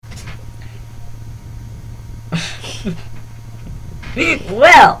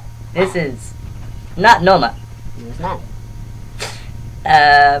Well, this is not Noma. It's not.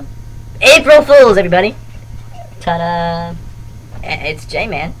 April Fools, everybody. Ta-da! It's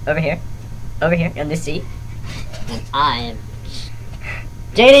J-Man over here in this seat. And I am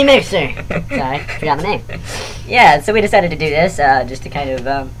JD Mixer. Sorry, forgot my name. Yeah, so we decided to do this just to kind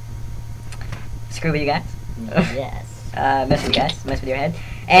of screw with you guys. Yes. Mess with you guys, mess with your head.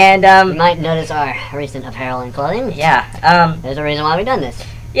 And You might notice our recent apparel and clothing. yeah, There's a reason why we've done this.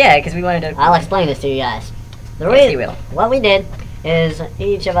 yeah, because we wanted to. I'll explain this to you guys. The Yes, reason you will. what we did is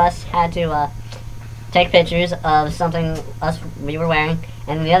each of us had to take pictures of something we were wearing,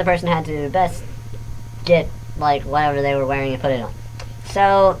 and the other person had to best get like whatever they were wearing and put it on.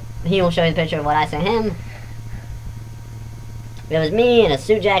 So he will show you the picture of what I sent him. It was me in a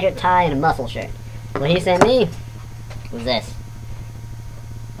suit jacket, tie, and a muscle shirt. What he sent me was this.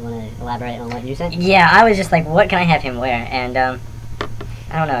 I want to elaborate on what you sent? Yeah, I was just like, what can I have him wear? And I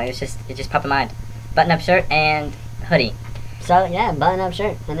don't know. It just popped in my mind. Button-up shirt and hoodie. So yeah, button-up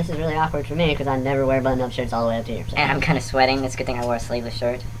shirt, and this is really awkward for me because I never wear button-up shirts all the way up to here. So. And I'm kind of sweating. It's a good thing I wore a sleeveless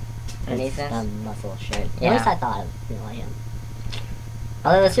shirt underneath It's this. a muscle shirt. Yeah. At least I thought of like him.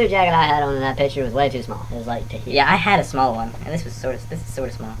 Although the suit jacket I had on in that picture was way too small. It was like to here. Yeah, I had a small one, and this is sort of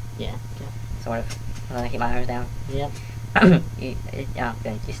small. Yeah. Sort of. I'm gonna keep my arms down. Yep. Oh,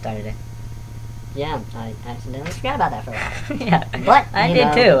 good. You started it. Yeah, I accidentally forgot about that for a while. Yeah, But I you did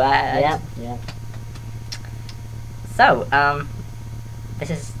know, too. Yep. So, this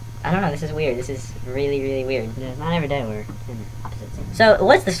is, I don't know, this is weird. This is really, really weird. Yeah, not every day we're in opposites. So,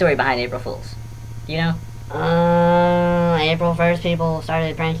 what's the story behind April Fools? Do you know? April 1st, people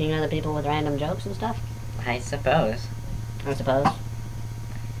started pranking other people with random jokes and stuff. I suppose. I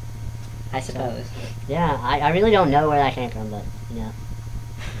suppose. Yeah, I really don't know where that came from, but, you know.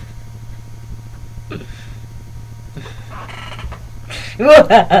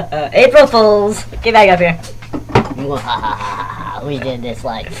 April Fools! Get back up here. We did this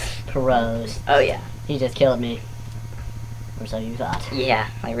like pros. Oh, yeah. He just killed me. Or so you thought. Yeah,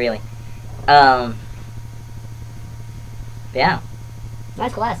 like really. Yeah.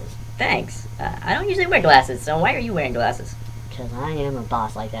 Nice glasses. Thanks. I don't usually wear glasses, so why are you wearing glasses? Because I am a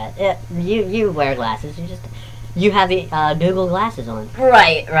boss like that. You wear glasses. You have the Google glasses on.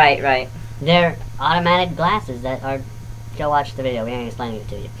 Right. They're automatic glasses that are. Go watch the video. We ain't explaining it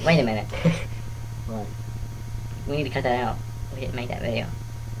to you. Wait a minute. What? We need to cut that out. We didn't make that video.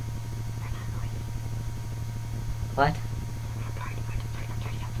 What?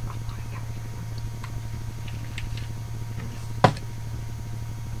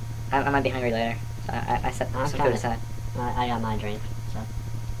 I might be hungry later. So I set some food aside. I got my drink, so. I'm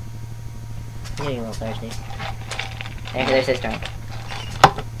getting a little thirsty. There's his drink.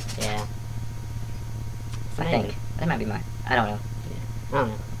 Yeah. I think. That might be mine. I don't know. I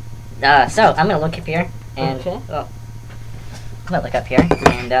don't know. So, I'm gonna look up here, and... Okay. Well, I'm gonna look up here, and,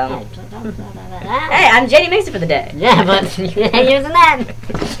 Hey, hey, I'm JD Mixer for the day! yeah, but you ain't using that.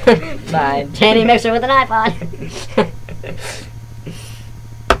 Bye. Tanny Mixer with an iPod.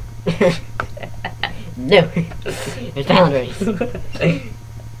 No. There's boundaries.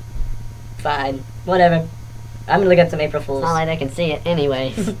 Fine. Whatever. I'm gonna look up some April Fools. It's not like they can see it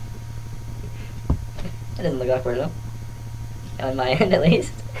anyways. It doesn't look awkward though. On my end, at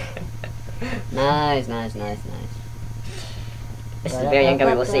least. Nice. This is very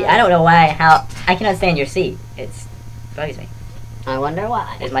uncomfortable seat. I don't know how I cannot stand your seat. It's bugs me. I wonder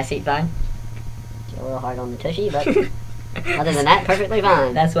why. Is my seat fine? It's a little hard on the tushy, but other than that, perfectly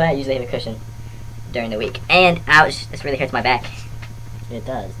fine. That's why I usually have a cushion during the week. And ouch, this really hurts my back. It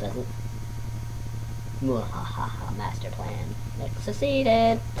does, doesn't it? Mwahaha, master plan.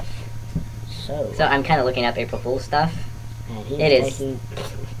 Succeeded. So I'm kind of looking up April Fool's stuff. and he's it is.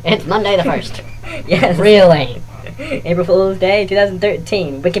 It's Monday the 1st. Yes. Really? April Fool's Day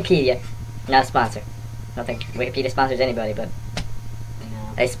 2013. Wikipedia. Not a sponsor. I don't think Wikipedia sponsors anybody, but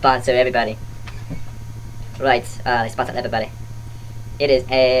No. they sponsor everybody. Right, they sponsor everybody. It is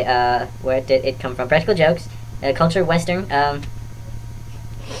a, where did it come from? Practical Jokes. Culture Western. That's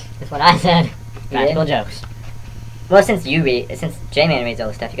what I said. Practical Yeah. jokes. Well, since J-Man reads all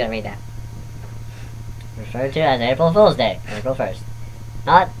the stuff, you gotta read that. Referred to as April Fool's Day. April 1st.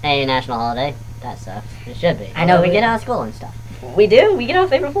 Not a national holiday. That sucks. It should be. I know, Although we we- get out of school and stuff. We do? We get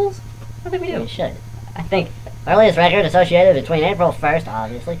off April Fools? I think we do. We should. I think. Earliest record associated between April 1st,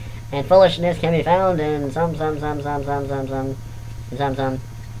 obviously, and foolishness can be found in some. Fair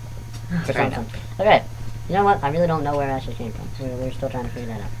enough. Okay. You know what? I really don't know where it actually came from. We're still trying to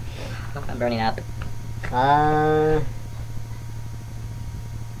figure that out. I'm burning up.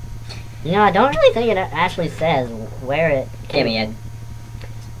 You know, I don't really think it actually says where it came Gimme it. from.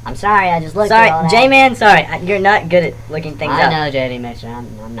 I'm sorry, I just looked Sorry, at all that. J-Man, sorry. You're not good at looking things I up. know, JD Mixer,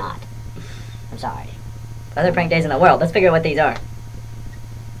 I'm not. I'm sorry. Other prank days in the world. Let's figure out what these are.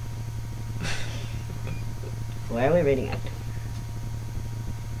 Where are we reading it?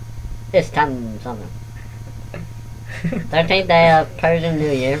 It's time something. 13th day of Persian New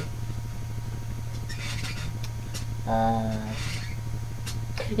Year.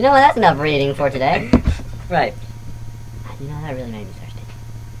 You know what? That's enough reading for today. Right. You know, that really made me thirsty.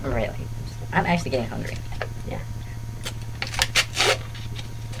 Really. I'm actually getting hungry. Yeah.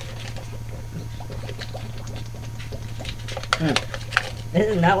 This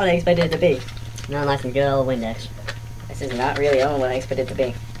is not what I expected it to be. Nothing like some good old Windex. This is not really all what I expected it to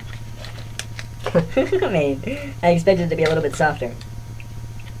be. I mean, I expected it to be a little bit softer.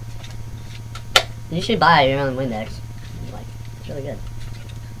 You should buy your own Windex. Like, it's really good.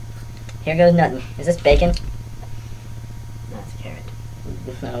 Here goes nothing. Is this bacon? No, it's a carrot.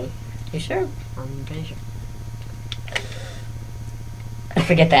 No. You sure? I'm pretty sure.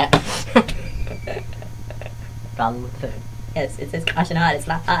 Forget that. Problem with the food. Yes, it says caution hot. It's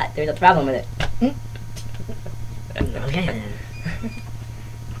not hot. There's a problem with it. Okay then.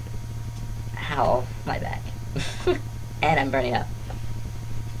 Ow, my back. And I'm burning up.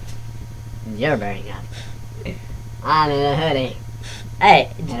 You're burning up. I'm in a hoodie.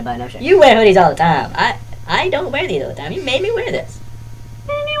 Hey, And a button-up shirt. you wear hoodies all the time. I don't wear these all the time. You made me wear this.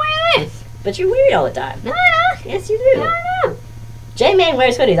 Let me wear this. But you wear it all the time. No, Yes, you do. no. J-Man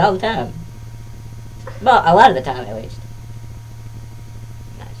wears hoodies all the time. Well, a lot of the time, at least.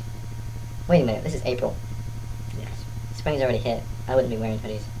 Nice. Wait a minute, this is April. Yes. Spring's already hit. I wouldn't be wearing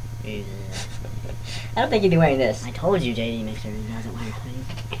hoodies. Yeah. I don't think you'd be wearing this. I told you JD Mixer doesn't wear hoodies.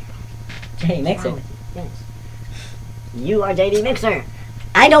 J Mixer. What's wrong with you? Yes. You are JD Mixer.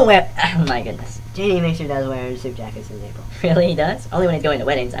 I don't wear. Oh my goodness. JD Mixer does wear suit jackets in April. Really, he does? Only when he's going to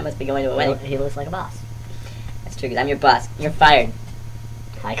weddings. I must be going to a wedding. He looks like a boss. That's true, because I'm your boss. You're fired.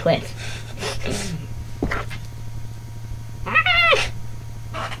 I quit.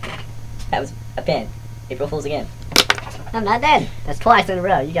 That was a pin. April Fool's again. I'm not dead. That's twice in a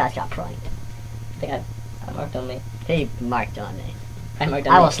row. You guys got pranked. I think I marked on me. He marked on me. I marked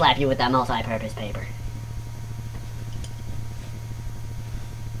on I me. will slap you with that multi-purpose paper.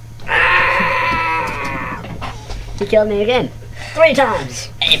 He killed me again. 3 times.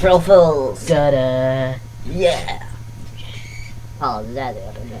 April Fools. Da-da. Yeah. Oh, that's the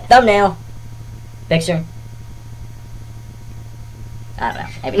other half. Thumbnail. Picture. I don't know.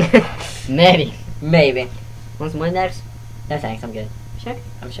 Maybe. Maybe. Maybe. Want some Windex? No thanks, I'm good. Sure.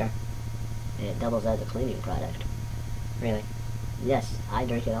 I'm sure. It doubles as a cleaning product. Really. Yes, I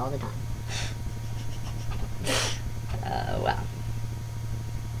drink it all the time. Wow.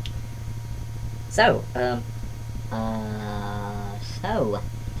 So, So,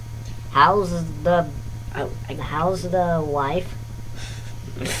 how's the oh, wife?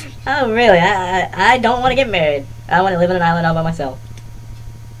 oh really? I don't want to get married. I want to live on an island all by myself.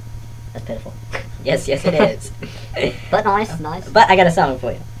 That's pitiful. Yes, yes it is. But nice, nice. But I got a song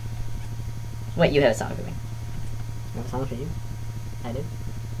for you. Wait, you have a song for me. I have a song for you. I do.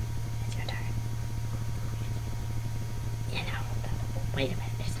 It's your turn. You know, wait a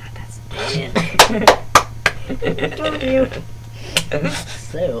minute, it's not that Told you.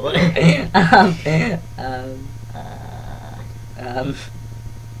 So,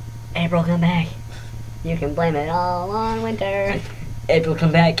 April, come back. You can blame it all on winter. April,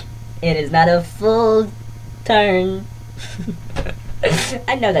 come back. It is not a full turn.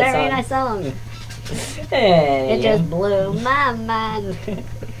 I know that Very song. nice song. Hey, It just blew my mind.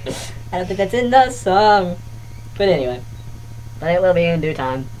 I don't think that's in the song. But anyway. But it will be in due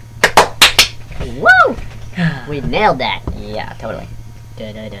time. Woo! We nailed that. Yeah, totally.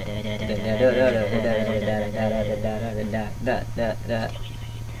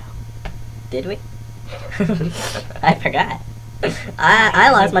 Did we? I forgot. I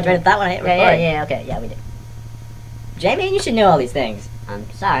lost my train of thought when I hit record. Yeah, okay, yeah, we did. J-Man, you should know all these things. I'm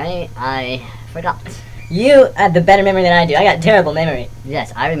sorry, I forgot. You have the better memory than I do. I got terrible memory.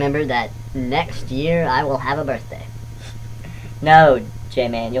 Yes, I remember that next year I will have a birthday. No,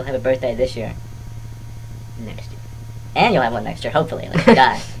 J-Man, you'll have a birthday this year. Next year. And you'll have one next year, hopefully, unless you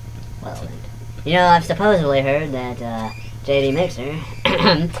die. Well then. You know, I've supposedly heard that JD Mixer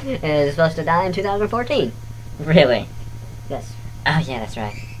is supposed to die in 2014. Really? Yes. Oh, yeah, that's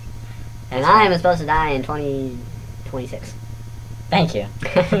right. And That's I right. am supposed to die in 2026. Thank you.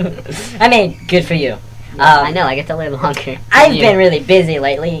 I mean, good for you. I know, I get to live longer. I've than you. been really busy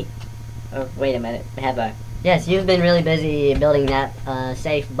lately. Oh, wait a minute. Have I? Yes, you've been really busy building that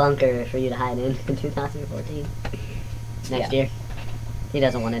safe bunker for you to hide in 2014. Next year. He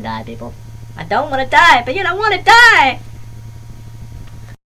doesn't want to die, people. I don't want to die, but you don't want to die!